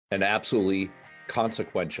An absolutely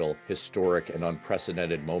consequential, historic, and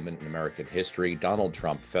unprecedented moment in American history. Donald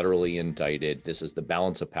Trump federally indicted. This is the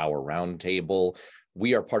Balance of Power Roundtable.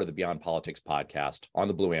 We are part of the Beyond Politics podcast on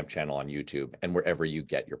the Blue Amp channel on YouTube and wherever you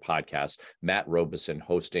get your podcasts. Matt Robeson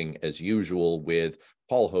hosting as usual with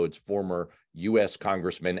Paul Hodes, former U.S.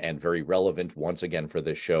 Congressman and very relevant once again for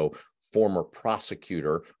this show, former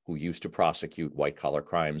prosecutor who used to prosecute white-collar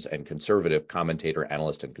crimes, and conservative commentator,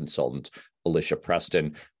 analyst, and consultant, Alicia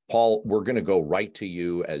Preston. Paul, we're going to go right to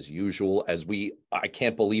you as usual, I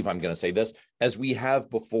can't believe I'm going to say this, as we have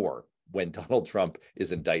before when Donald Trump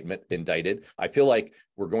is indicted. I feel like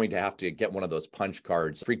we're going to have to get one of those punch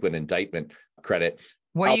cards, frequent indictment credit.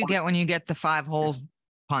 What do you get when you get the 5 holes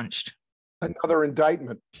punched? Another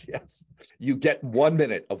indictment. Yes. You get 1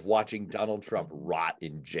 minute of watching Donald Trump rot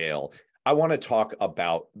in jail. I want to talk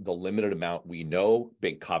about the limited amount we know.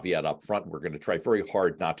 Big caveat up front. We're going to try very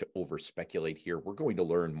hard not to over speculate here. We're going to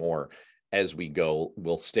learn more as we go.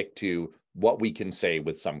 We'll stick to what we can say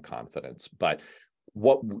with some confidence. But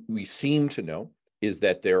what we seem to know is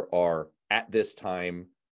that there are, at this time,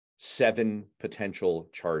 7 potential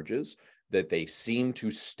charges, that they seem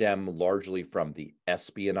to stem largely from the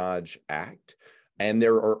Espionage Act. And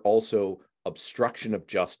there are also obstruction of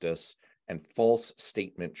justice and false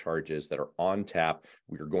statement charges that are on tap.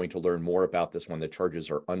 We are going to learn more about this when the charges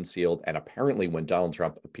are unsealed, and apparently when Donald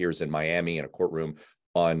Trump appears in Miami in a courtroom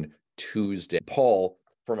on Tuesday. Paul,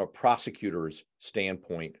 from a prosecutor's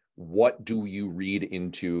standpoint, what do you read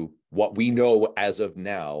into what we know as of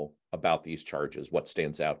now about these charges? What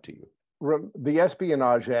stands out to you? The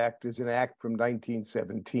Espionage Act is an act from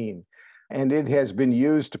 1917, and it has been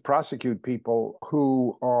used to prosecute people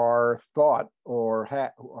who are thought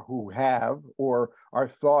or who have or are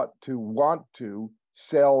thought to want to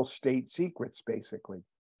sell state secrets, basically.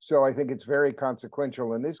 So I think it's very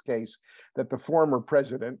consequential in this case that the former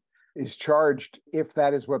president is charged, if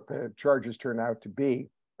that is what the charges turn out to be,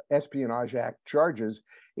 Espionage Act charges.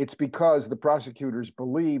 It's because the prosecutors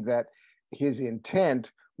believe that his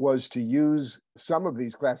intent was to use some of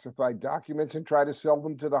these classified documents and try to sell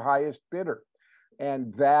them to the highest bidder.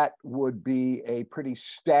 And that would be a pretty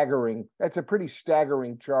staggering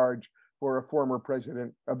charge for a former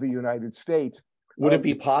president of the United States. Would it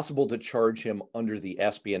be possible to charge him under the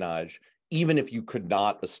espionage, even if you could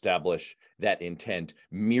not establish that intent,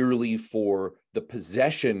 merely for the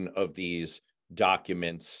possession of these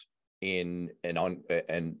documents in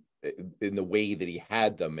the way that he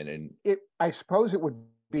had them? I suppose it would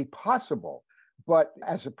be possible, but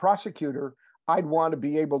as a prosecutor, I'd want to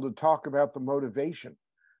be able to talk about the motivation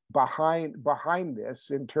behind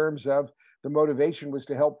this, in terms of the motivation was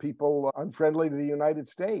to help people unfriendly to the United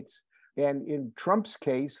States. And in Trump's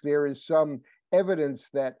case, there is some evidence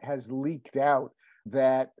that has leaked out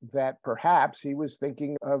that perhaps he was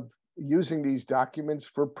thinking of using these documents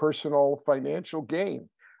for personal financial gain.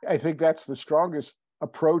 I think that's the strongest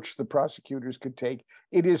approach the prosecutors could take.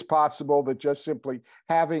 It is possible that just simply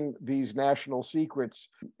having these national secrets,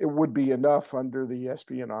 it would be enough under the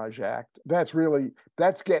Espionage Act. That's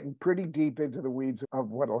getting pretty deep into the weeds of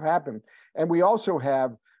what'll happen. And we also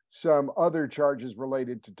have some other charges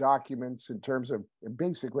related to documents in terms of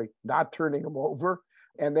basically not turning them over.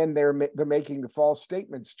 And then they're making the false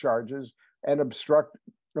statements charges and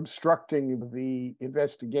obstructing the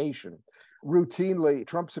investigation. Routinely,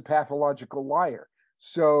 Trump's a pathological liar.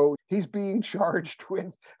 So he's being charged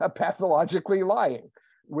with pathologically lying,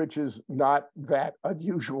 which is not that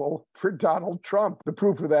unusual for Donald Trump. The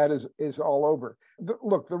proof of that is all over.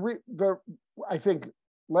 I think,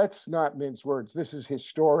 let's not mince words. This is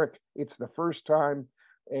historic. It's the first time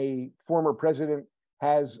a former president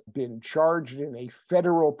has been charged in a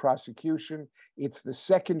federal prosecution. It's the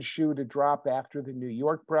second shoe to drop after the New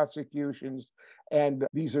York prosecutions. And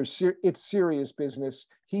it's serious business.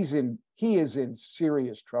 He is in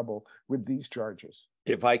serious trouble with these charges.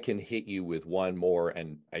 If I can hit you with one more,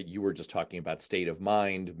 and you were just talking about state of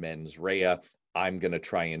mind, mens rea, I'm going to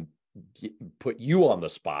try and put you on the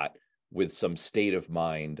spot with some state of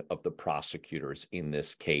mind of the prosecutors in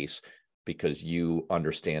this case, because you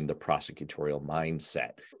understand the prosecutorial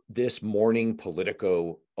mindset. This morning,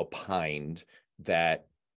 Politico opined that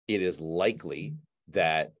it is likely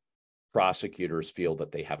that prosecutors feel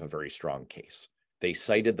that they have a very strong case. They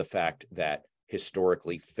cited the fact that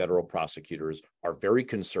historically federal prosecutors are very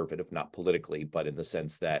conservative, not politically, but in the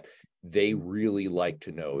sense that they really like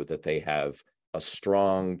to know that they have a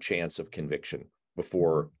strong chance of conviction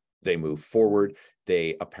before they move forward.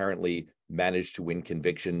 They apparently managed to win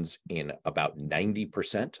convictions in about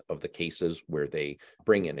 90% of the cases where they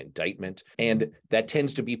bring an indictment. And that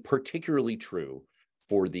tends to be particularly true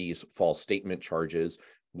for these false statement charges.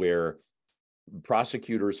 where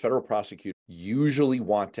prosecutors, federal prosecutors, usually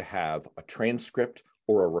want to have a transcript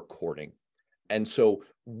or a recording. And so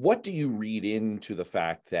what do you read into the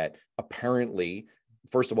fact that apparently,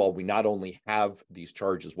 first of all, we not only have these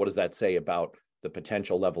charges, what does that say about the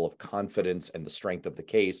potential level of confidence and the strength of the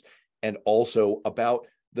case, and also about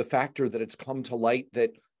the factor that it's come to light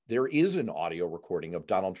that there is an audio recording of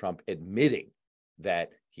Donald Trump admitting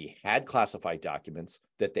that he had classified documents,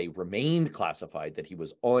 that they remained classified, that he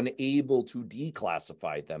was unable to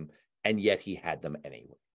declassify them, and yet he had them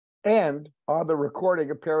anyway. And on the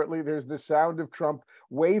recording, apparently, there's the sound of Trump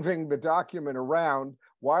waving the document around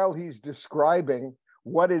while he's describing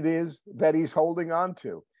what it is that he's holding on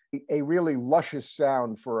to. A really luscious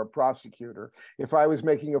sound for a prosecutor. If I was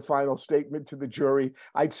making a final statement to the jury,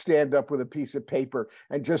 I'd stand up with a piece of paper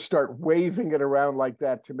and just start waving it around like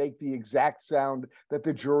that to make the exact sound that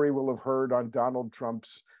the jury will have heard on Donald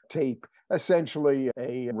Trump's tape. Essentially,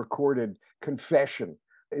 a recorded confession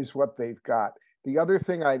is what they've got. The other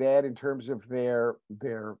thing I'd add in terms of their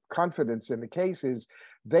confidence in the case is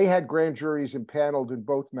they had grand juries impaneled in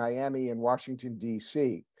both Miami and Washington,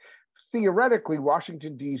 D.C. Theoretically,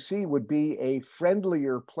 Washington, D.C. would be a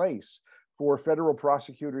friendlier place for federal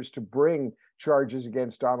prosecutors to bring charges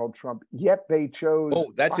against Donald Trump, yet they chose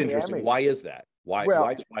that's Miami. Interesting. Why is that? Why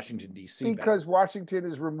is Washington, D.C. Because better? Washington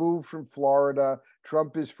is removed from Florida.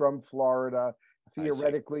 Trump is from Florida.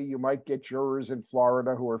 Theoretically, you might get jurors in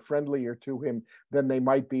Florida who are friendlier to him than they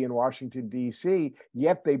might be in Washington, D.C.,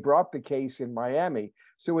 yet they brought the case in Miami.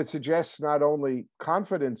 So it suggests not only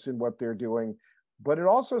confidence in what they're doing, but it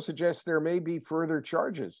also suggests there may be further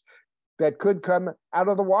charges that could come out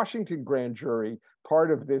of the Washington grand jury,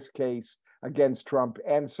 part of this case against Trump.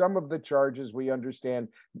 And some of the charges we understand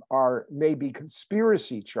are maybe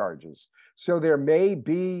conspiracy charges. So there may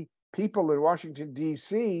be people in Washington,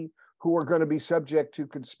 D.C. who are going to be subject to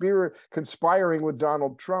conspiring with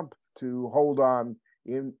Donald Trump to hold on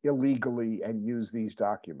illegally and use these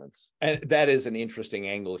documents. And that is an interesting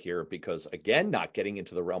angle here because, again, not getting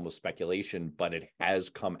into the realm of speculation, but it has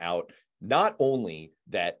come out not only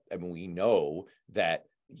that, we know that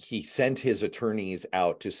he sent his attorneys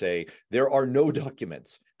out to say there are no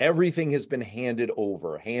documents. Everything has been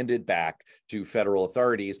handed back to federal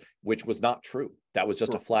authorities, which was not true. That was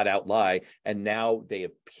just a flat out lie. And now they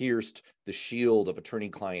have pierced the shield of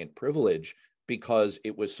attorney-client privilege because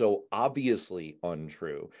it was so obviously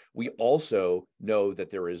untrue. We also know that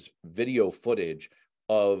there is video footage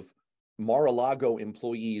of Mar-a-Lago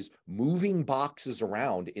employees moving boxes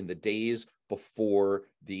around in the days before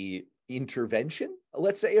the intervention,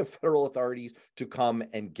 let's say, of federal authorities to come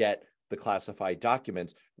and get the classified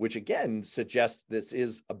documents, which again suggests this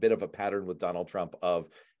is a bit of a pattern with Donald Trump of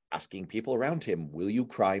asking people around him, will you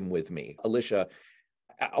crime with me? Alicia,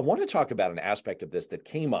 I want to talk about an aspect of this that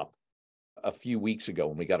came up a few weeks ago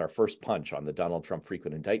when we got our first punch on the Donald Trump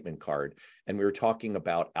frequent indictment card. And we were talking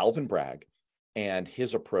about Alvin Bragg and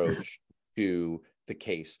his approach to the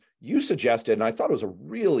case. You suggested, and I thought it was a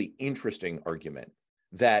really interesting argument,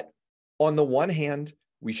 that on the one hand,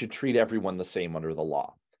 we should treat everyone the same under the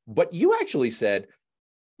law. But you actually said,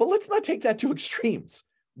 but let's not take that to extremes.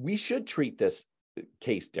 We should treat this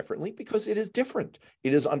case differently because it is different.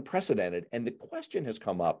 It is unprecedented. And the question has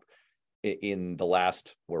come up in the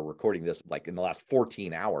last, we're recording this like in the last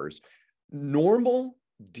 14 hours. Normal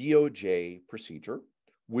DOJ procedure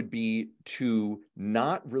would be to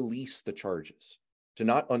not release the charges, to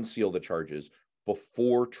not unseal the charges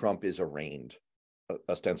before Trump is arraigned,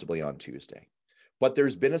 ostensibly on Tuesday. But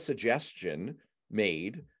there's been a suggestion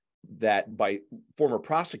made that by former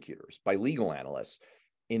prosecutors, by legal analysts,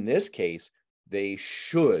 in this case, they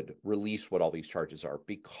should release what all these charges are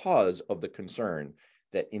because of the concern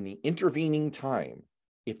that in the intervening time,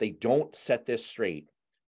 if they don't set this straight,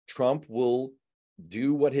 Trump will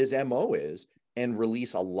do what his MO is and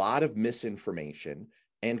release a lot of misinformation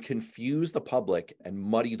and confuse the public and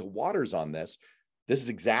muddy the waters on this. This is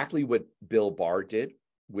exactly what Bill Barr did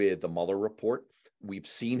with the Mueller report. We've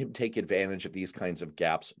seen him take advantage of these kinds of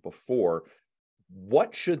gaps before.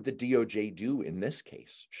 What should the DOJ do in this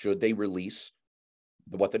case? Should they release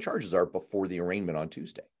what the charges are before the arraignment on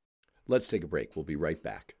Tuesday? Let's take a break. We'll be right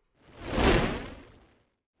back.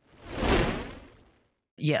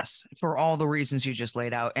 Yes, for all the reasons you just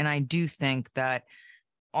laid out. And I do think that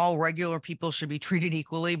all regular people should be treated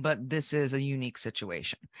equally, but this is a unique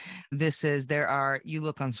situation. You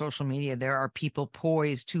look on social media, there are people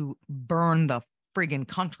poised to burn the friggin'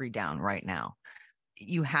 country down right now.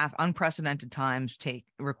 You have unprecedented times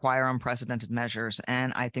require unprecedented measures,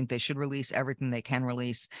 and I think they should release everything they can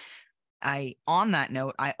release. On that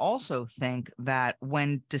note, I also think that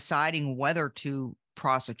when deciding whether to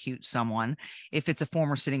prosecute someone, if it's a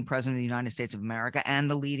former sitting president of the United States of America and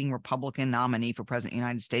the leading Republican nominee for president of the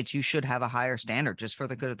United States, you should have a higher standard just for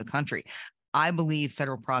the good of the country. I believe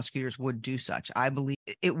federal prosecutors would do such. I believe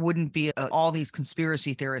it wouldn't be all these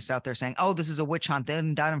conspiracy theorists out there saying, oh, this is a witch hunt, they didn't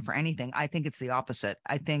indict him for anything. I think it's the opposite.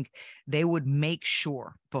 I think they would make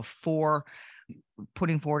sure before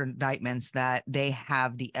putting forward indictments that they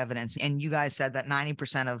have the evidence. And you guys said that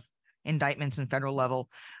 90% of indictments in federal level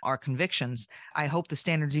are convictions. I hope the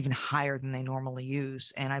standard's even higher than they normally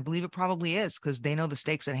use. And I believe it probably is, because they know the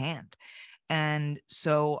stakes at hand. And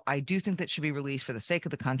so I do think that should be released for the sake of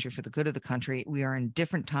the country, for the good of the country. We are in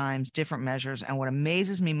different times, different measures. And what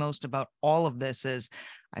amazes me most about all of this is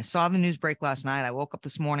I saw the news break last night. I woke up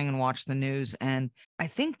this morning and watched the news. And I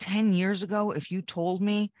think 10 years ago, if you told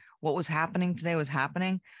me what was happening today was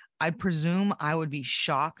happening, I'd presume I would be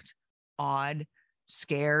shocked, awed,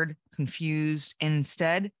 scared, confused. And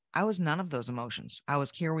instead, I was none of those emotions. I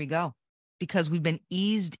was, here we go, because we've been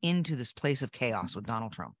eased into this place of chaos with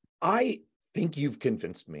Donald Trump. I think you've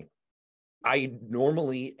convinced me. I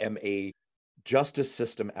normally am a justice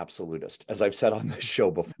system absolutist, as I've said on this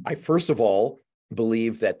show before. I first of all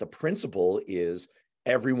believe that the principle is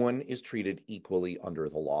everyone is treated equally under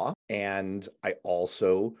the law. And I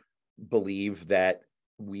also believe that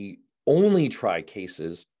we only try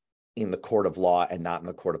cases in the court of law and not in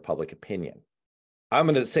the court of public opinion. I'm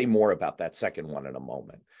going to say more about that second one in a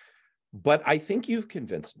moment. But I think you've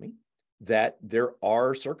convinced me that there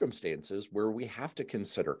are circumstances where we have to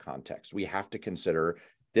consider context. We have to consider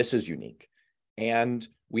this is unique, and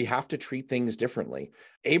we have to treat things differently.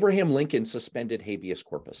 Abraham Lincoln suspended habeas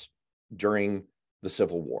corpus during the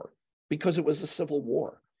Civil War because it was a civil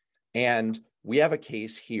war. And we have a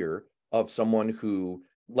case here of someone who,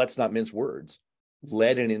 let's not mince words,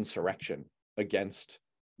 led an insurrection against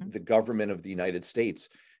the government of the United States.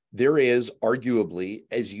 There is arguably,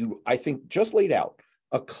 as you, I think, just laid out,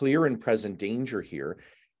 a clear and present danger here.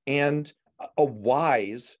 And a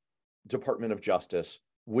wise Department of Justice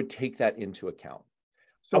would take that into account.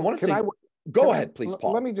 So I want to say, go ahead, please,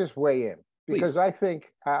 Paul. Let me just weigh in, because please. I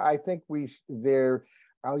think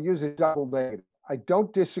I'll use a double negative. I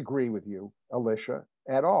don't disagree with you, Alicia,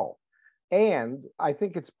 at all. And I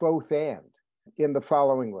think it's both and in the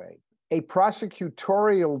following way. A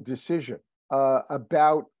prosecutorial decision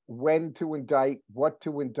about when to indict, what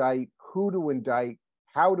to indict, who to indict,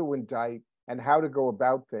 how to indict, and how to go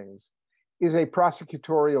about things is a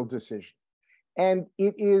prosecutorial decision. And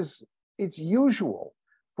it's usual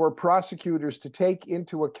for prosecutors to take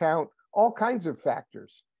into account all kinds of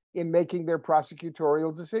factors in making their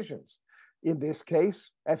prosecutorial decisions. In this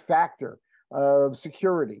case, a factor of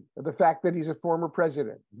security, the fact that he's a former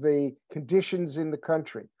president, the conditions in the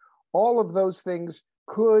country, all of those things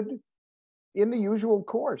could, in the usual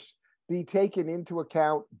course, be taken into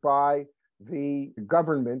account by the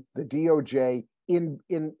government, the DOJ, in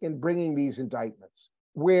bringing these indictments.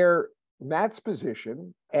 Where Matt's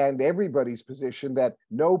position and everybody's position that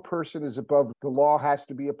no person is above the law has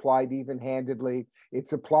to be applied even-handedly,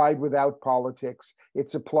 it's applied without politics,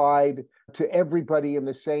 it's applied to everybody in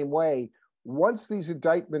the same way. Once these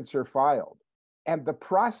indictments are filed and the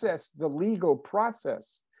process, the legal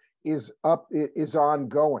process is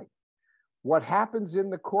ongoing, what happens in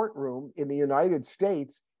the courtroom in the United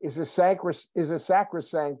States is a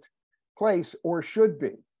sacrosanct place, or should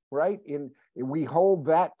be, right? We hold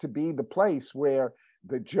that to be the place where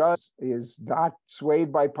the judge is not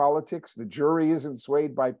swayed by politics, the jury isn't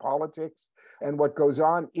swayed by politics, and what goes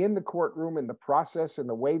on in the courtroom and the process and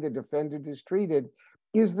the way the defendant is treated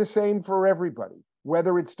is the same for everybody,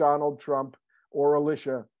 whether it's Donald Trump or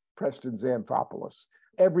Alicia Preston Xanthopoulos.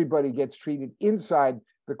 Everybody gets treated inside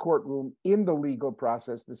the courtroom in the legal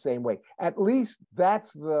process the same way. At least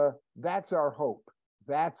that's our hope.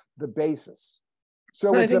 That's the basis.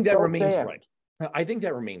 So I think that remains right. I think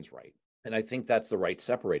that remains right. And I think that's the right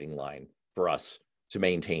separating line for us to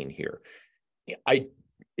maintain here.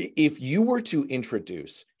 If you were to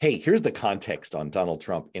introduce, hey, here's the context on Donald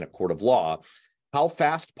Trump in a court of law, how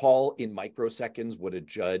fast, Paul, in microseconds would a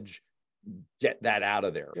judge get that out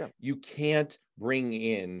of there? Yeah. You can't bring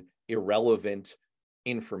in irrelevant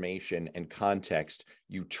information and context.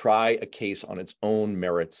 You try a case on its own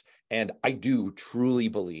merits. And I do truly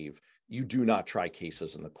believe you do not try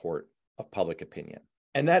cases in the court of public opinion.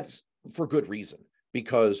 And that's for good reason,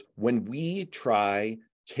 because when we try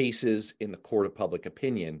cases in the court of public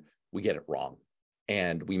opinion, we get it wrong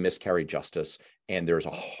and we miscarry justice. And there's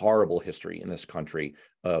a horrible history in this country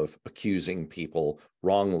of accusing people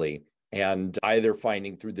wrongly and either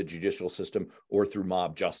finding through the judicial system or through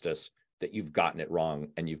mob justice that you've gotten it wrong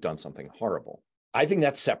and you've done something horrible. I think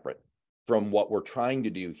that's separate from what we're trying to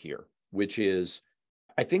do here, which is,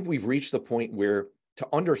 I think we've reached the point where to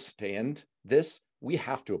understand this, we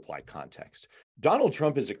have to apply context. Donald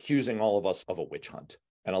Trump is accusing all of us of a witch hunt.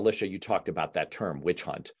 And Alicia, you talked about that term, witch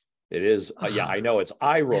hunt. It is, yeah, I know it's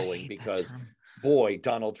eye-rolling because, boy,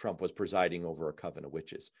 Donald Trump was presiding over a coven of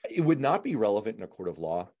witches. It would not be relevant in a court of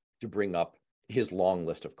law to bring up his long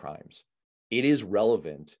list of crimes. It is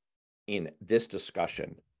relevant in this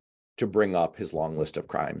discussion to bring up his long list of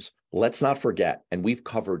crimes. Let's not forget, and we've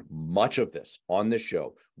covered much of this on this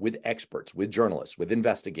show with experts, with journalists, with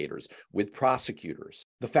investigators, with prosecutors,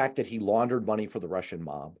 the fact that he laundered money for the Russian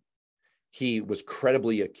mob. He was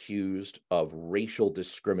credibly accused of racial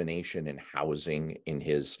discrimination in housing in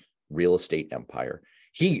his real estate empire.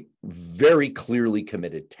 He very clearly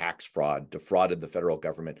committed tax fraud, defrauded the federal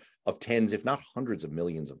government of tens, if not hundreds of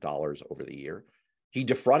millions of dollars over the year. He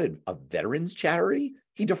defrauded a veterans charity.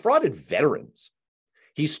 He defrauded veterans.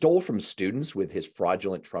 He stole from students with his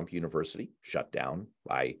fraudulent Trump University, shut down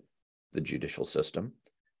by the judicial system.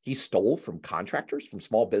 He stole from contractors, from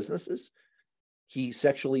small businesses. He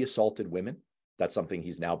sexually assaulted women. That's something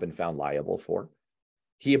he's now been found liable for.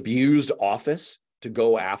 He abused office to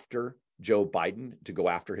go after Joe Biden, to go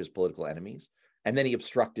after his political enemies. And then he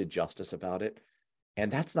obstructed justice about it. And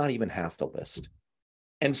that's not even half the list.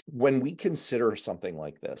 And when we consider something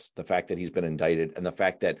like this, the fact that he's been indicted and the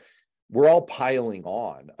fact that we're all piling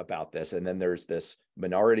on about this, and then there's this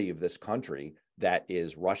minority of this country that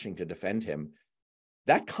is rushing to defend him,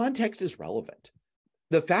 that context is relevant.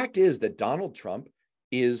 The fact is that Donald Trump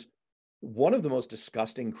is one of the most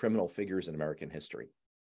disgusting criminal figures in American history.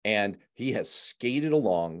 And he has skated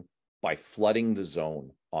along by flooding the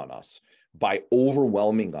zone on us, by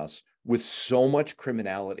overwhelming us with so much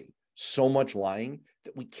criminality, so much lying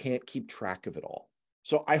that we can't keep track of it all.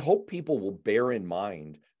 So I hope people will bear in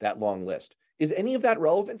mind that long list. Is any of that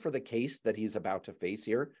relevant for the case that he's about to face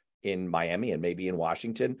here in Miami and maybe in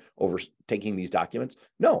Washington over taking these documents?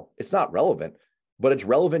 No, it's not relevant, but it's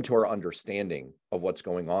relevant to our understanding of what's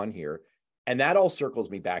going on here. And that all circles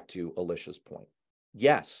me back to Alicia's point.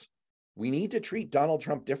 Yes, we need to treat Donald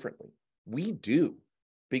Trump differently. We do,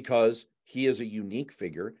 because he is a unique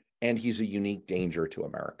figure and he's a unique danger to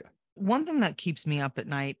America. One thing that keeps me up at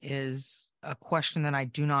night is a question that I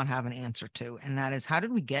do not have an answer to, and that is, how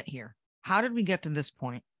did we get here? How did we get to this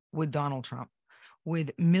point with Donald Trump,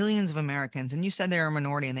 with millions of Americans? And you said they're a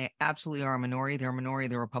minority, and they absolutely are a minority. They're a minority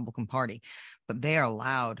of the Republican Party, but they are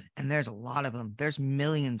loud, and there's a lot of them. There's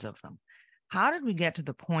millions of them. How did we get to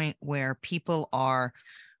the point where people are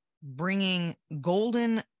bringing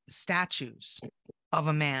golden statues of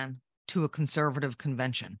a man to a conservative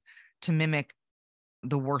convention to mimic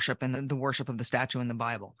the worship and the worship of the statue in the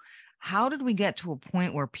Bible? How did we get to a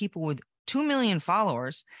point where people with 2 million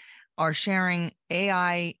followers are sharing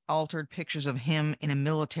AI altered pictures of him in a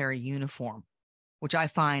military uniform, which I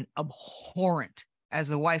find abhorrent? As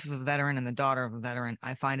the wife of a veteran and the daughter of a veteran,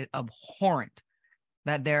 I find it abhorrent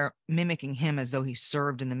that they're mimicking him as though he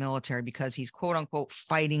served in the military because he's quote unquote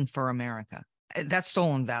fighting for America. That's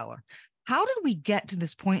stolen valor. How did we get to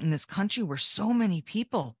this point in this country where so many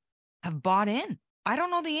people have bought in? I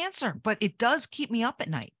don't know the answer, but it does keep me up at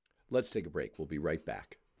night. Let's take a break. We'll be right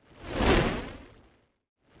back.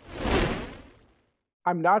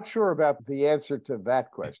 I'm not sure about the answer to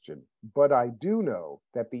that question, but I do know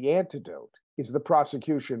that the antidote is the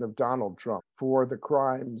prosecution of Donald Trump for the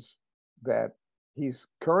crimes that he's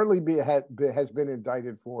currently has been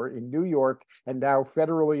indicted for in New York and now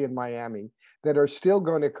federally in Miami, that are still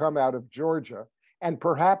going to come out of Georgia and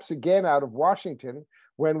perhaps again out of Washington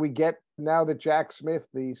when we get, now that Jack Smith,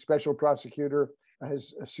 the special prosecutor,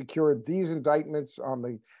 has secured these indictments on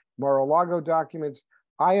the Mar-a-Lago documents.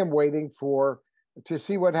 I am waiting to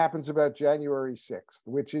see what happens about January 6th,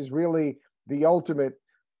 which is really the ultimate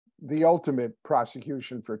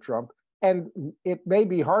prosecution for Trump. And it may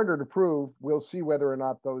be harder to prove. We'll see whether or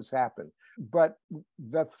not those happen. But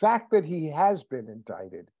the fact that he has been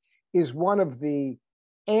indicted is one of the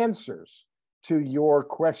answers to your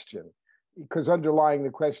question, because underlying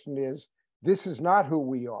the question is, this is not who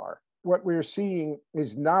we are. What we're seeing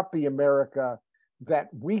is not the America that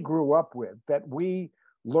we grew up with, that we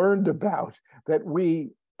learned about, that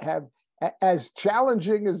we have. As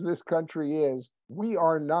challenging as this country is, we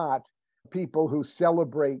are not people who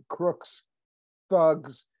celebrate crooks,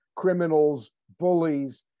 thugs, criminals,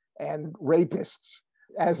 bullies, and rapists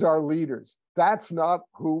as our leaders. That's not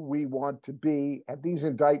who we want to be. And these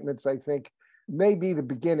indictments, I think, may be the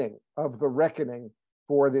beginning of the reckoning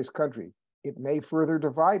for this country. It may further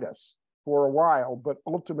divide us for a while, but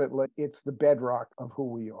ultimately it's the bedrock of who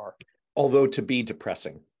we are. Although, to be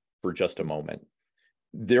depressing for just a moment,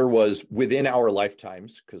 there was within our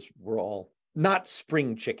lifetimes, because we're all not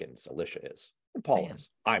spring chickens, Alicia is. And Paul is.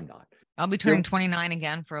 I'm not. I'll be turning 29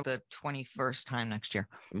 again for the 21st time next year.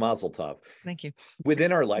 Mazel tov. Thank you.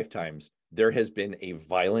 Within our lifetimes, there has been a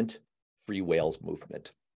violent free whales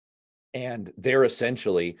movement. And they're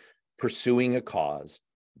essentially pursuing a cause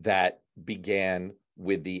that began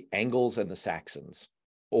with the Angles and the Saxons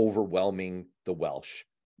overwhelming the Welsh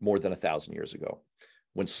more than 1,000 years ago.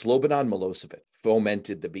 When Slobodan Milosevic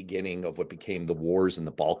fomented the beginning of what became the wars in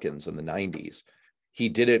the Balkans in the 90s, he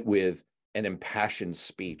did it with an impassioned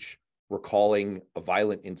speech recalling a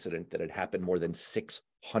violent incident that had happened more than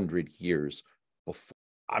 600 years before.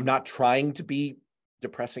 I'm not trying to be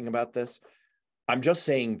depressing about this. I'm just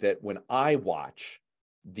saying that when I watch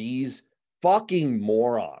these fucking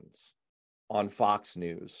morons on Fox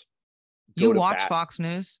News, you watch Fox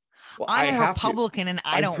News? Well, I'm a Republican and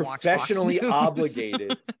I don't watch Fox News. I'm professionally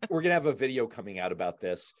obligated. We're going to have a video coming out about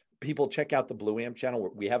this. People, check out the Blue Amp channel.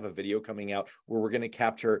 We have a video coming out where we're going to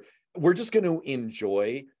capture, we're just going to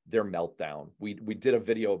enjoy their meltdown. We did a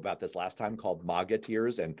video about this last time called MAGA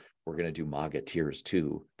Tears, and we're going to do MAGA Tears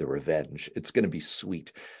 2, The Revenge. It's going to be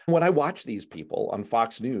sweet. When I watch these people on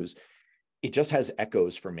Fox News, it just has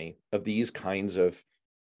echoes for me of these kinds of,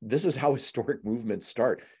 this is how historic movements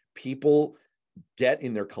start. People get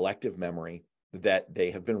in their collective memory that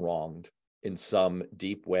they have been wronged in some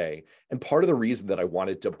deep way. And part of the reason that I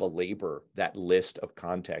wanted to belabor that list of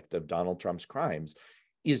context of Donald Trump's crimes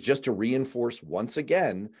is just to reinforce once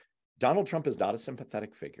again, Donald Trump is not a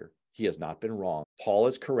sympathetic figure. He has not been wrong. Paul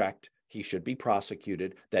is correct. He should be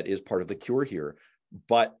prosecuted. That is part of the cure here.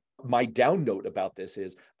 But my down note about this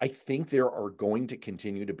is I think there are going to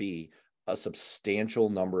continue to be a substantial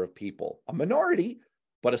number of people, a minority,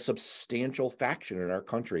 but a substantial faction in our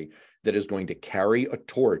country that is going to carry a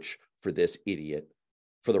torch for this idiot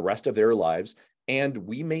for the rest of their lives. And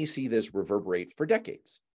we may see this reverberate for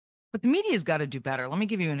decades. But the media's got to do better. Let me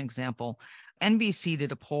give you an example. NBC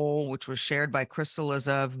did a poll, which was shared by Chris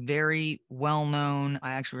Cillizza, very well-known,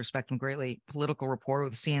 I actually respect him greatly, political reporter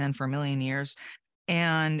with CNN for a million years.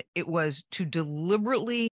 And it was to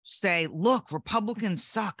deliberately say, look, Republicans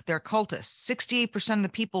suck. They're cultists. 68% of the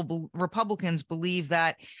people, Republicans, believe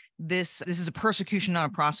that this is a persecution, not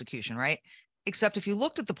a prosecution, right? Except if you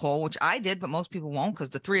looked at the poll, which I did, but most people won't,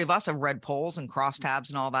 because the three of us have read polls and crosstabs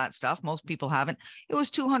and all that stuff. Most people haven't. It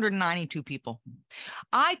was 292 people.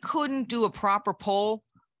 I couldn't do a proper poll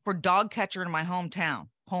for dog catcher in my hometown,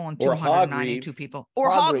 polling 292 people.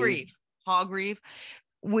 Or Hogreave.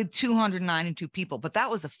 With 292 people, but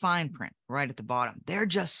that was the fine print right at the bottom. They're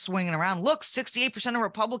just swinging around. Look, 68% of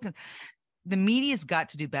Republicans. The media's got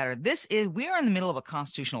to do better. We are in the middle of a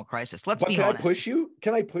constitutional crisis. Let's be honest.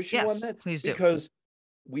 Can I push you on that? Please do. Because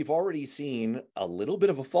we've already seen a little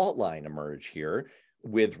bit of a fault line emerge here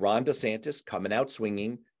with Ron DeSantis coming out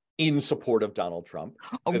swinging in support of Donald Trump.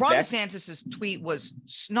 Ron DeSantis's tweet was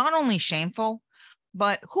not only shameful,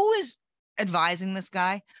 but who is advising this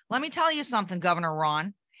guy? Let me tell you something, Governor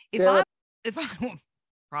Ron. If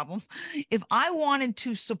I wanted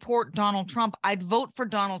to support Donald Trump, I'd vote for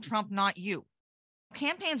Donald Trump, not you.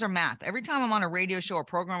 Campaigns are math. Every time I'm on a radio show or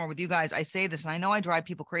program or with you guys, I say this, and I know I drive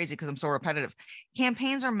people crazy because I'm so repetitive.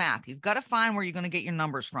 Campaigns are math. You've got to find where you're going to get your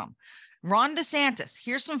numbers from. Ron DeSantis,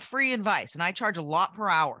 here's some free advice, and I charge a lot per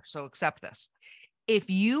hour, so accept this. If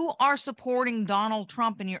you are supporting Donald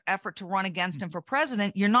Trump in your effort to run against him for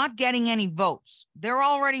president, you're not getting any votes. They're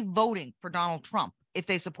already voting for Donald Trump if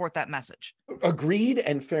they support that message. Agreed,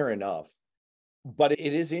 and fair enough. But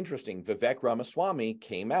it is interesting. Vivek Ramaswamy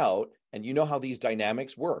came out, and you know how these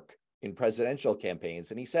dynamics work in presidential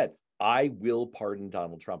campaigns. And he said, I will pardon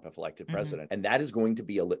Donald Trump if elected president. And that is going to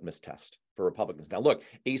be a litmus test for Republicans. Now, look,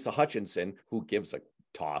 Asa Hutchinson, who gives a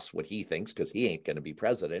toss what he thinks because he ain't going to be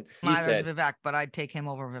president. Neither is Vivek, but I'd take him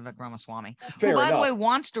over Vivek Ramaswamy, who, by the way,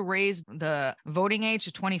 wants to raise the voting age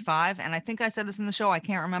to 25. And I think I said this in the show. I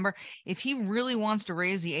can't remember. If he really wants to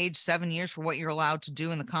raise the age 7 years for what you're allowed to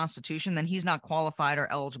do in the Constitution, then he's not qualified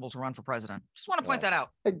or eligible to run for president. Just want to point that out.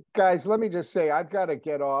 Hey, guys, let me just say, I've got to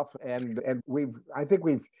get off. And I think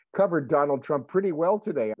we've covered Donald Trump pretty well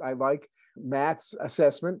today. I like Matt's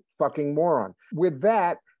assessment, fucking moron. With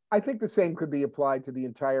that, I think the same could be applied to the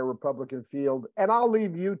entire Republican field, and I'll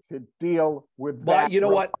leave you to deal with that. But you know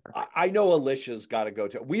what? I know Alicia's got to go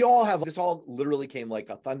to. We all have, this all literally came like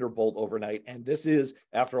a thunderbolt overnight, and this is,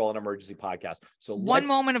 after all, an emergency podcast. So one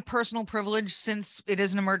moment of personal privilege, since it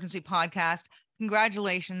is an emergency podcast.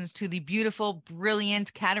 Congratulations to the beautiful,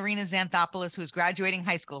 brilliant Katerina Xanthopoulos, who's graduating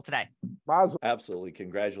high school today. Absolutely.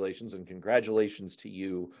 Congratulations, and congratulations to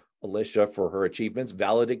you, Alicia, for her achievements,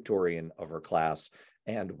 valedictorian of her class,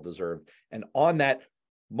 and deserved. And on that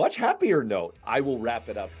much happier note, I will wrap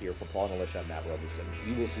it up here for Paul and Alicia. I'm Matt Roberson.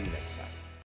 We will see you next time.